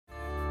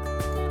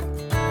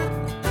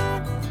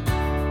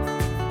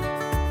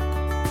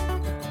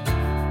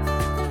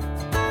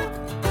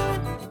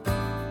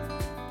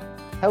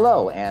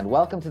Hello, and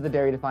welcome to the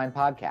Dairy Defined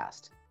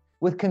podcast.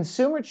 With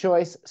consumer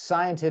choice,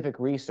 scientific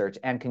research,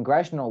 and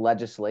congressional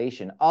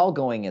legislation all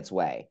going its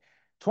way,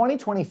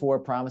 2024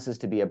 promises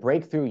to be a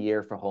breakthrough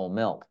year for whole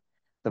milk.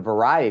 The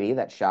variety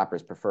that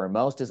shoppers prefer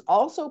most is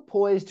also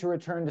poised to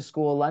return to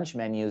school lunch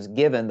menus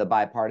given the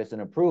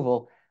bipartisan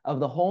approval of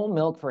the Whole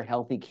Milk for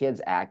Healthy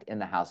Kids Act in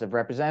the House of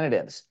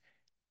Representatives.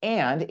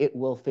 And it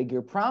will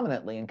figure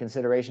prominently in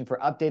consideration for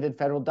updated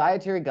federal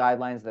dietary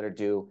guidelines that are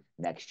due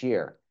next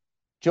year.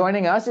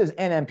 Joining us is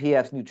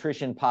NMPF's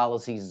Nutrition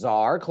Policy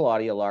Czar,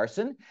 Claudia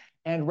Larson,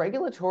 and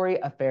Regulatory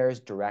Affairs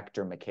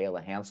Director,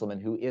 Michaela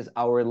Hanselman, who is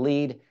our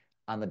lead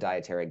on the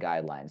dietary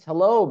guidelines.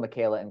 Hello,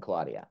 Michaela and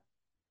Claudia.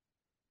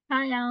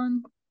 Hi,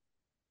 Alan.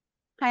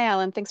 Hi,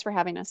 Alan. Thanks for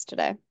having us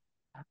today.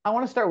 I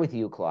want to start with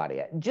you,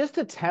 Claudia. Just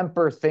to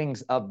temper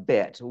things a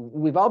bit,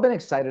 we've all been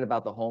excited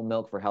about the Whole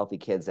Milk for Healthy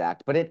Kids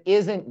Act, but it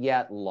isn't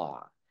yet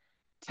law.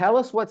 Tell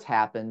us what's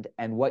happened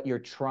and what you're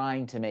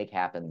trying to make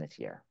happen this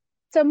year.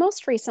 So,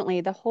 most recently,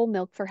 the Whole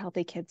Milk for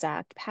Healthy Kids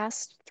Act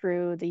passed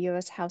through the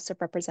U.S. House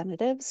of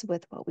Representatives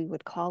with what we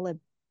would call a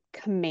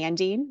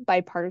commanding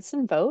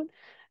bipartisan vote,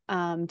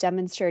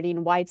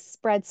 demonstrating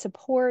widespread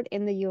support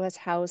in the U.S.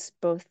 House,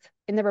 both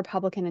in the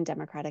Republican and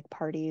Democratic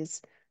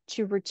parties,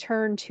 to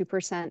return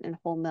 2% in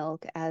whole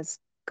milk as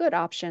good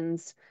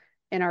options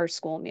in our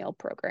school meal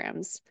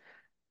programs.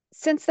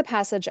 Since the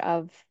passage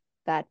of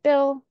that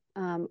bill,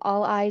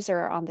 all eyes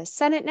are on the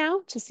Senate now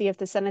to see if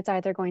the Senate's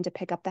either going to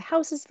pick up the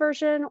House's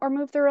version or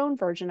move their own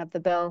version of the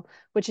bill,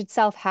 which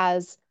itself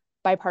has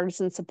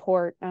bipartisan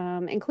support,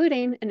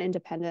 including an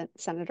independent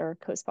senator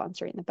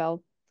co-sponsoring the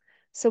bill.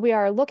 So we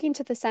are looking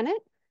to the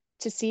Senate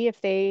to see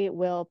if they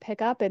will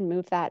pick up and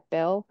move that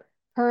bill.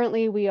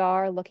 Currently, we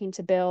are looking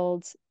to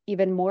build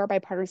even more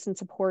bipartisan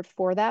support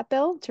for that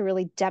bill to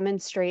really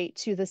demonstrate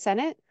to the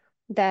Senate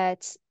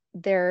that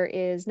there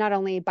is not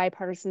only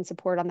bipartisan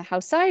support on the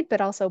House side,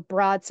 but also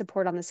broad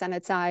support on the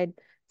Senate side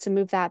to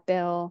move that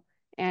bill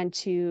and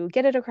to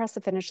get it across the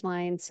finish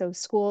line so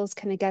schools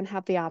can again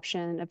have the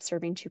option of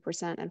serving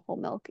 2% and whole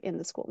milk in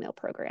the school meal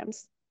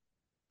programs.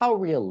 How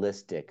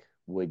realistic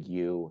would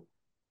you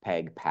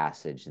peg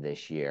passage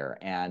this year?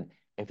 And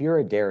if you're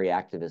a dairy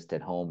activist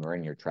at home or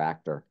in your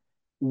tractor,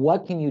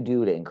 what can you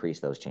do to increase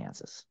those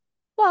chances?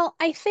 Well,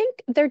 I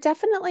think there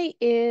definitely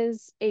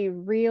is a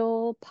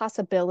real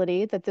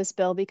possibility that this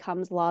bill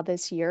becomes law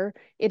this year.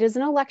 It is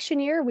an election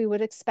year. We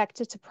would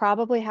expect it to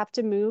probably have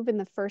to move in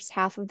the first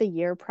half of the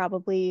year,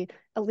 probably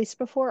at least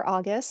before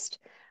August.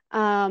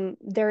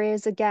 There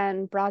is,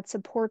 again, broad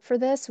support for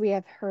this. We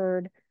have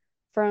heard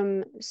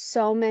from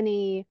so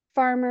many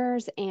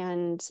farmers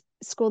and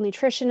school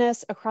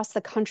nutritionists across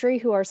the country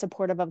who are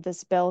supportive of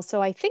this bill.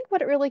 So I think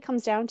what it really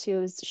comes down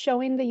to is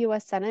showing the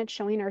US Senate,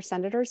 showing our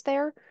senators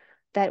there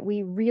that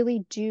we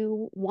really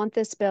do want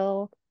this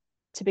bill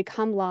to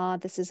become law.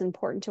 This is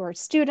important to our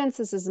students.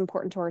 This is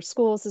important to our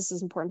schools. This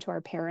is important to our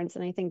parents.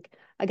 And I think,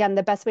 again,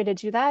 the best way to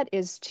do that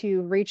is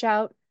to reach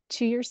out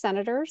to your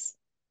senators,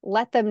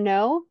 let them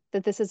know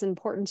that this is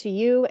important to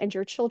you and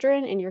your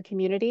children and your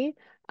community,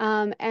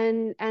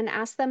 and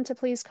ask them to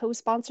please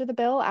co-sponsor the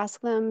bill,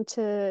 ask them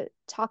to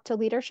talk to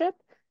leadership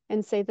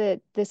and say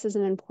that this is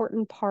an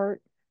important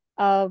part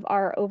of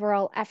our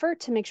overall effort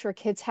to make sure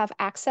kids have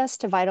access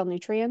to vital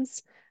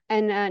nutrients.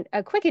 And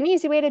a quick and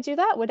easy way to do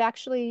that would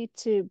actually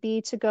to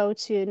go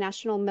to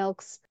National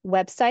Milk's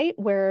website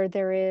where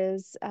there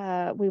is,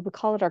 we would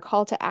call it our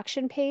call to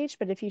action page.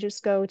 But if you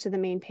just go to the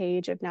main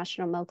page of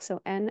National Milk,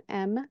 so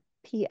nmpf.org,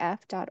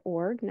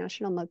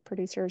 National Milk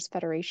Producers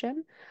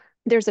Federation,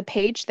 there's a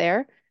page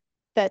there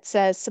that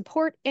says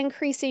support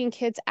increasing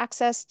kids'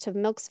 access to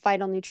milk's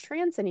vital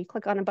nutrients. And you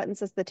click on a button that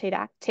says the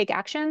take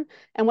action.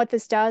 And what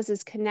this does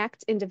is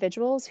connect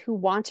individuals who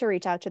want to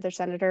reach out to their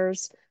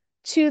senators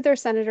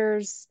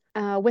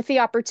with the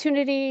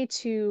opportunity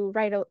to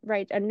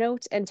write a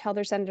note and tell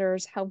their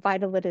senators how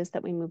vital it is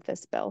that we move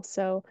this bill.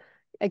 So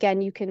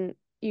again, you can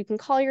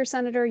call your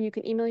senator, you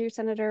can email your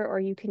senator, or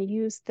you can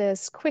use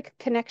this quick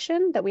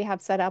connection that we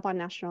have set up on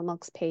National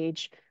Milk's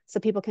page so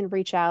people can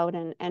reach out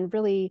and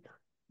really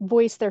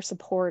voice their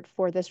support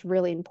for this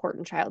really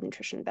important child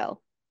nutrition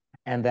bill.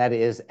 And that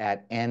is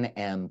at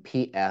nmpf.org.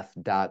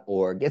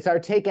 It's our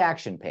Take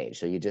Action page.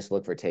 So you just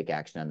look for Take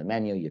Action on the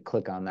menu, you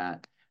click on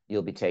that,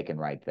 you'll be taken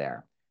right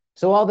there.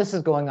 So all this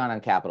is going on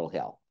Capitol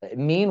Hill.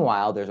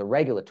 Meanwhile, there's a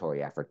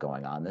regulatory effort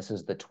going on. This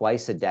is the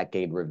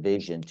twice-a-decade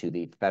revision to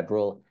the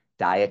federal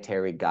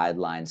dietary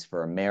guidelines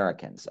for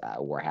Americans.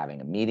 We're having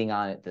a meeting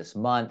on it this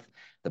month.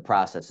 The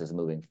process is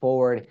moving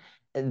forward.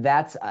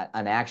 That's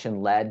an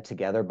action led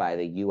together by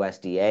the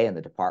USDA and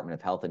the Department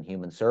of Health and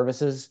Human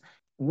Services.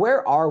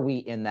 Where are we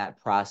in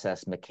that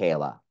process,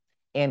 Michaela?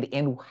 And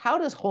how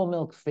does whole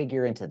milk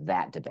figure into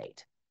that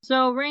debate?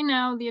 So right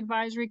now, the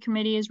advisory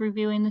committee is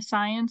reviewing the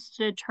science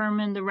to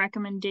determine the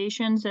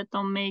recommendations that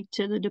they'll make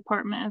to the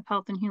Department of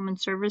Health and Human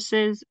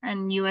Services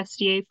and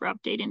USDA for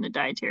updating the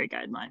dietary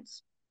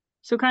guidelines.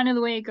 So kind of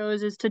the way it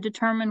goes is to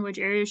determine which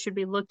areas should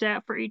be looked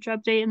at for each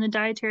update in the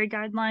dietary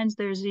guidelines.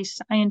 There's these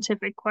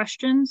scientific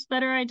questions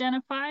that are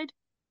identified.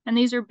 And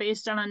these are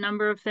based on a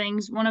number of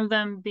things, one of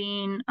them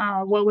being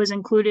what was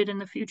included in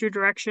the Future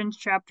Directions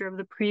chapter of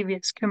the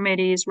previous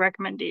committee's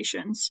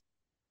recommendations.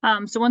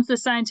 So once the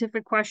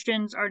scientific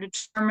questions are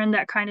determined,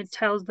 that kind of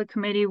tells the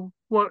committee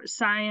what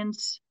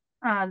science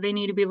they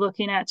need to be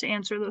looking at to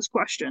answer those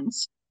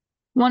questions.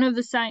 One of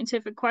the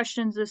scientific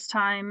questions this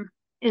time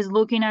is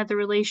looking at the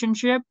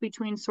relationship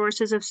between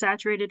sources of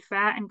saturated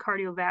fat and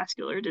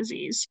cardiovascular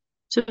disease.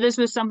 So this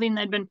was something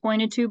that had been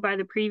pointed to by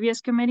the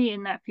previous committee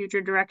in that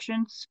Future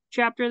Directions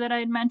chapter that I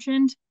had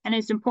mentioned. And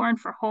it's important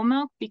for whole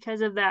milk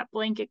because of that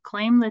blanket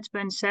claim that's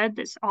been said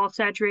that all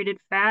saturated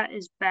fat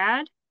is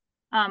bad.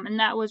 And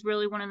that was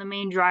really one of the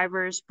main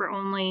drivers for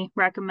only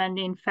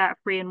recommending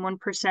fat-free and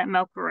 1%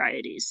 milk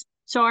varieties.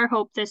 So our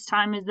hope this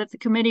time is that the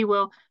committee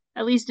will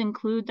at least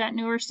include that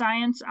newer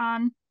science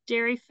on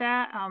dairy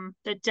fat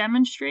that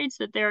demonstrates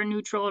that there's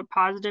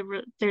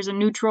a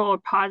neutral or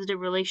positive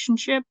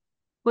relationship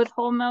with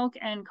whole milk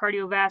and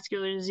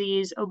cardiovascular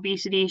disease,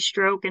 obesity,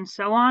 stroke, and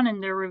so on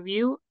in their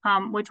review,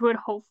 which would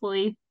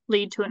hopefully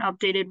lead to an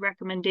updated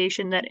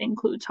recommendation that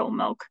includes whole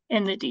milk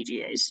in the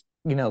DGAs.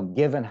 You know,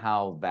 given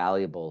how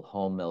valuable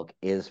whole milk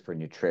is for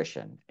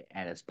nutrition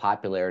and its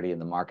popularity in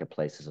the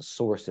marketplace as a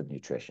source of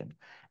nutrition,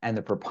 and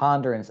the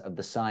preponderance of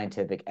the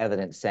scientific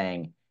evidence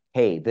saying,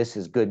 hey, this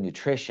is good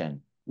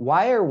nutrition,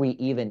 why are we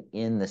even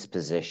in this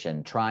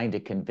position trying to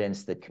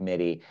convince the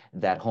committee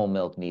that whole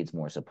milk needs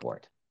more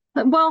support?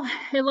 Well,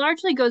 it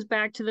largely goes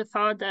back to the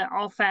thought that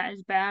all fat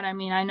is bad. I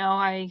mean, I know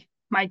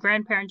my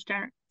grandparents'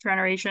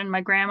 generation,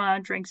 my grandma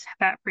drinks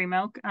fat-free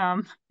milk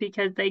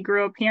because they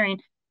grew up hearing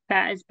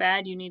fat is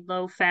bad, you need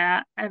low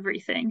fat,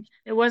 everything.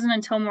 It wasn't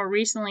until more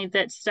recently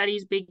that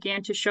studies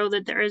began to show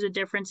that there is a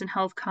difference in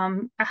health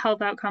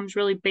outcomes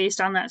really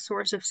based on that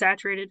source of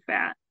saturated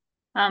fat.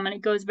 And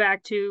it goes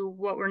back to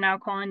what we're now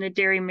calling the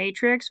dairy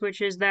matrix,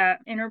 which is that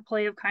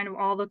interplay of kind of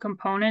all the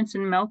components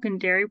in milk and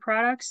dairy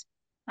products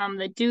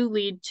that do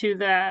lead to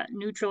the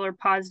neutral or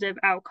positive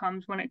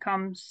outcomes when it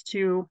comes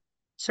to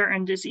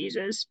certain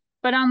diseases.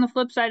 But on the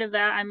flip side of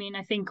that, I mean,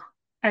 I think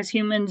as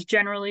humans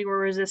generally we're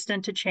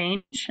resistant to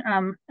change.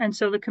 And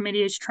so the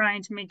committee is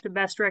trying to make the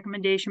best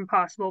recommendation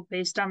possible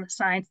based on the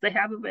science they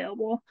have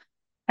available.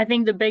 I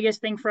think the biggest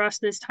thing for us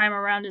this time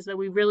around is that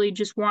we really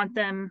just want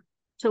them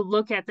to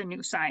look at the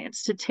new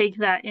science, to take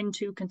that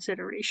into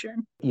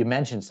consideration. You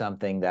mentioned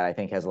something that I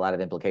think has a lot of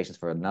implications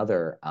for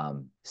another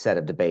set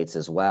of debates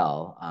as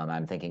well.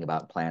 I'm thinking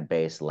about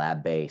plant-based,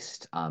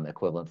 lab-based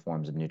equivalent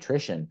forms of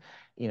nutrition.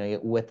 You know,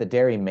 with the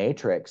dairy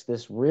matrix,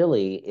 this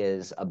really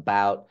is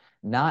about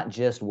not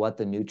just what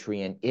the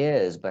nutrient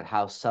is, but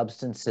how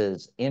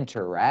substances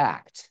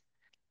interact.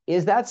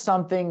 Is that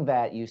something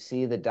that you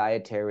see the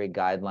dietary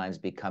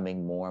guidelines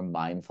becoming more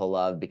mindful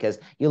of? Because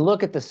you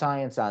look at the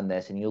science on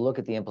this and you look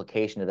at the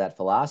implication of that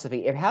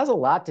philosophy, it has a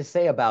lot to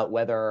say about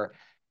whether,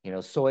 you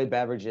know, soy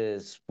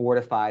beverages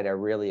fortified are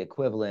really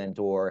equivalent,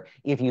 or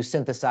if you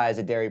synthesize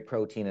a dairy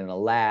protein in a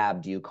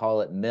lab, do you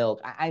call it milk?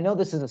 I know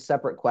this is a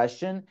separate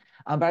question,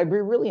 but I'd be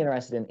really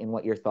interested in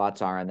what your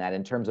thoughts are on that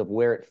in terms of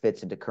where it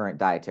fits into current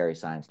dietary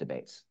science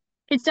debates.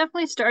 It's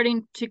definitely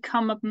starting to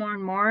come up more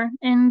and more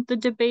in the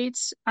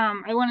debates.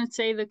 I want to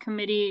say the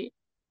committee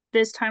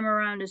this time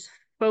around is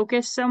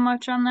focused so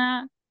much on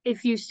that.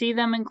 If you see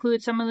them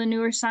include some of the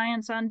newer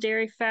science on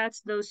dairy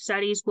fats, those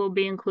studies will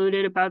be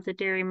included about the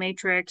dairy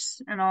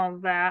matrix and all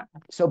of that.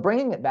 So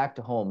bringing it back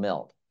to whole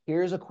milk,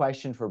 here's a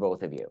question for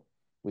both of you.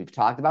 We've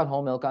talked about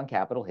whole milk on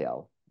Capitol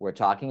Hill. We're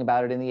talking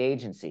about it in the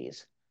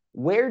agencies.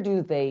 Where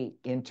do they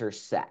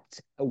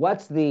intersect?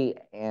 What's the,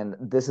 and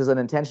this is an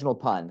intentional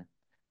pun,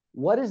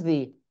 what is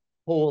the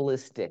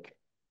holistic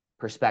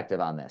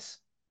perspective on this?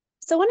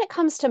 So when it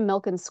comes to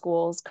milk in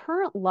schools,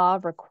 current law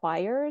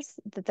requires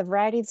that the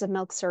varieties of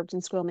milk served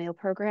in school meal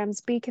programs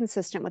be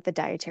consistent with the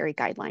dietary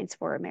guidelines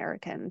for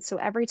Americans. So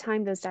every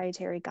time those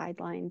dietary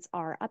guidelines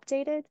are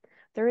updated,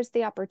 there is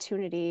the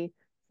opportunity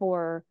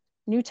for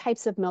new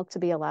types of milk to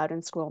be allowed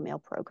in school meal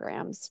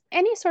programs.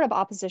 Any sort of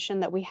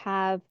opposition that we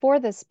have for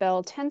this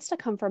bill tends to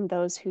come from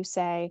those who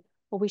say,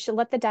 well, we should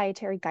let the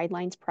dietary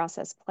guidelines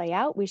process play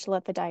out. We should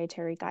let the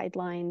dietary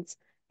guidelines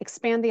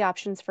expand the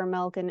options for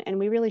milk, and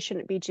we really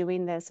shouldn't be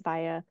doing this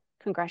via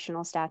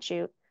congressional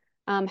statute.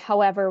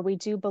 However, we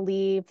do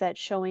believe that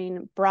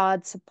showing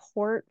broad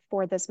support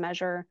for this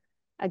measure,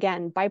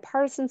 again,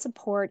 bipartisan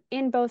support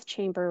in both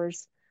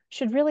chambers,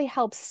 should really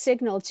help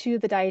signal to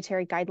the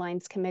Dietary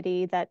Guidelines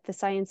Committee that the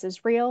science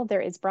is real, there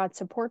is broad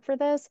support for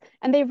this,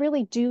 and they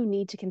really do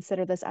need to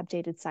consider this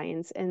updated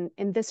science in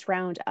this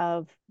round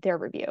of their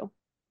review.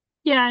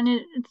 Yeah, and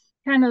it's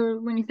kind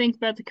of, when you think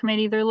about the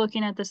committee, they're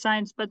looking at the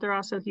science, but they're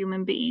also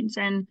human beings.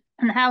 And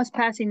the House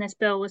passing this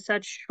bill with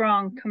such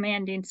strong,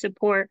 commanding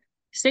support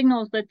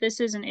signals that this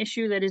is an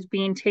issue that is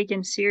being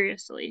taken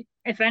seriously.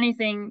 If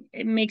anything,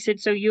 it makes it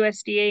so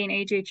USDA and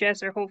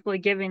HHS are hopefully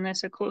giving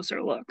this a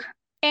closer look.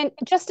 And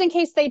just in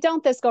case they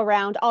don't this go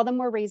round, all the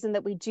more reason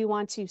that we do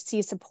want to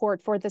see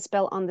support for this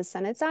bill on the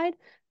Senate side,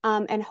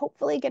 and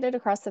hopefully get it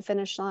across the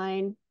finish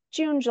line.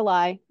 June,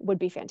 July would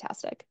be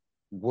fantastic.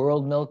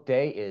 World Milk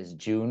Day is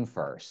June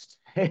 1st.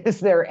 Is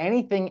there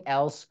anything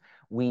else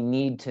we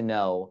need to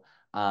know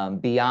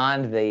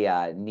beyond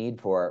the need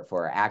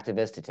for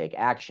activists to take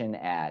action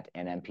at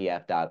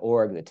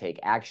nmpf.org, the Take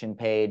Action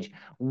page?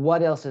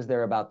 What else is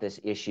there about this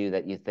issue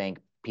that you think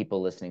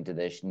people listening to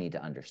this need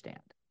to understand?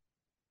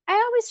 I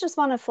always just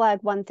want to flag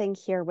one thing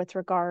here with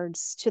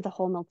regards to the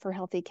Whole Milk for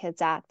Healthy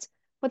Kids Act.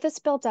 What this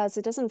bill does,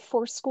 it doesn't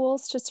force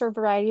schools to serve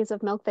varieties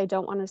of milk they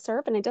don't want to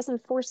serve, and it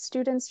doesn't force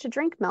students to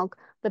drink milk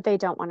that they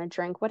don't want to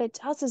drink. What it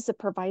does is it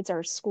provides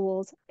our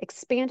schools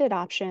expanded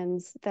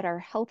options that are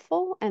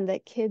healthful and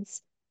that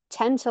kids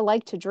tend to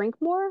like to drink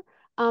more.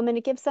 And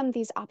it gives them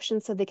these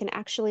options so they can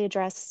actually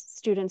address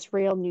students'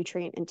 real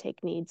nutrient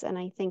intake needs. And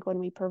I think when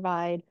we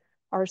provide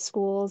our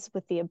schools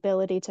with the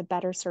ability to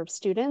better serve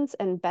students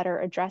and better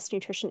address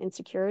nutrition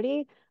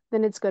insecurity,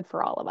 then it's good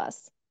for all of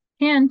us.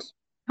 And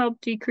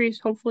help decrease,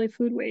 hopefully,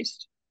 food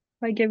waste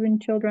by giving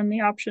children the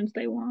options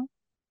they want.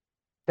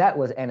 That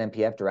was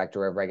NMPF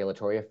Director of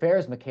Regulatory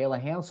Affairs, Michaela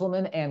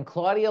Hanselman, and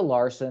Claudia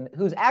Larson,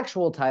 whose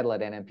actual title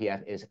at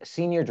NMPF is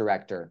Senior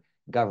Director,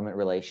 Government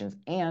Relations,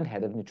 and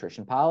Head of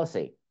Nutrition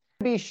Policy.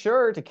 Be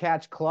sure to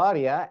catch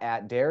Claudia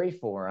at Dairy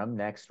Forum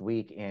next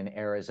week in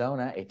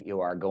Arizona. If you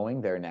are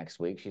going there next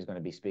week, she's going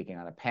to be speaking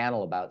on a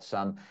panel about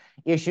some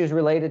issues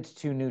related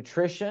to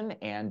nutrition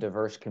and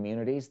diverse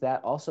communities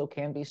that also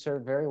can be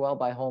served very well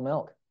by whole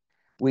milk.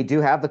 We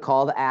do have the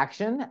call to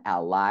action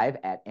live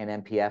at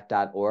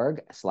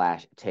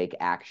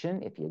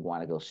nmpf.org/takeaction if you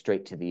want to go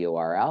straight to the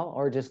URL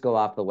or just go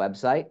off the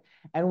website.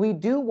 And we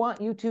do want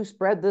you to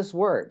spread this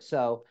word.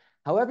 So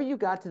however you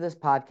got to this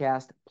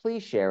podcast,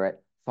 please share it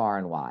far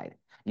and wide.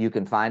 You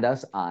can find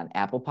us on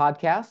Apple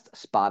Podcasts,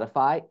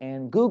 Spotify,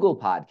 and Google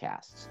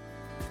Podcasts.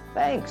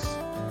 Thanks.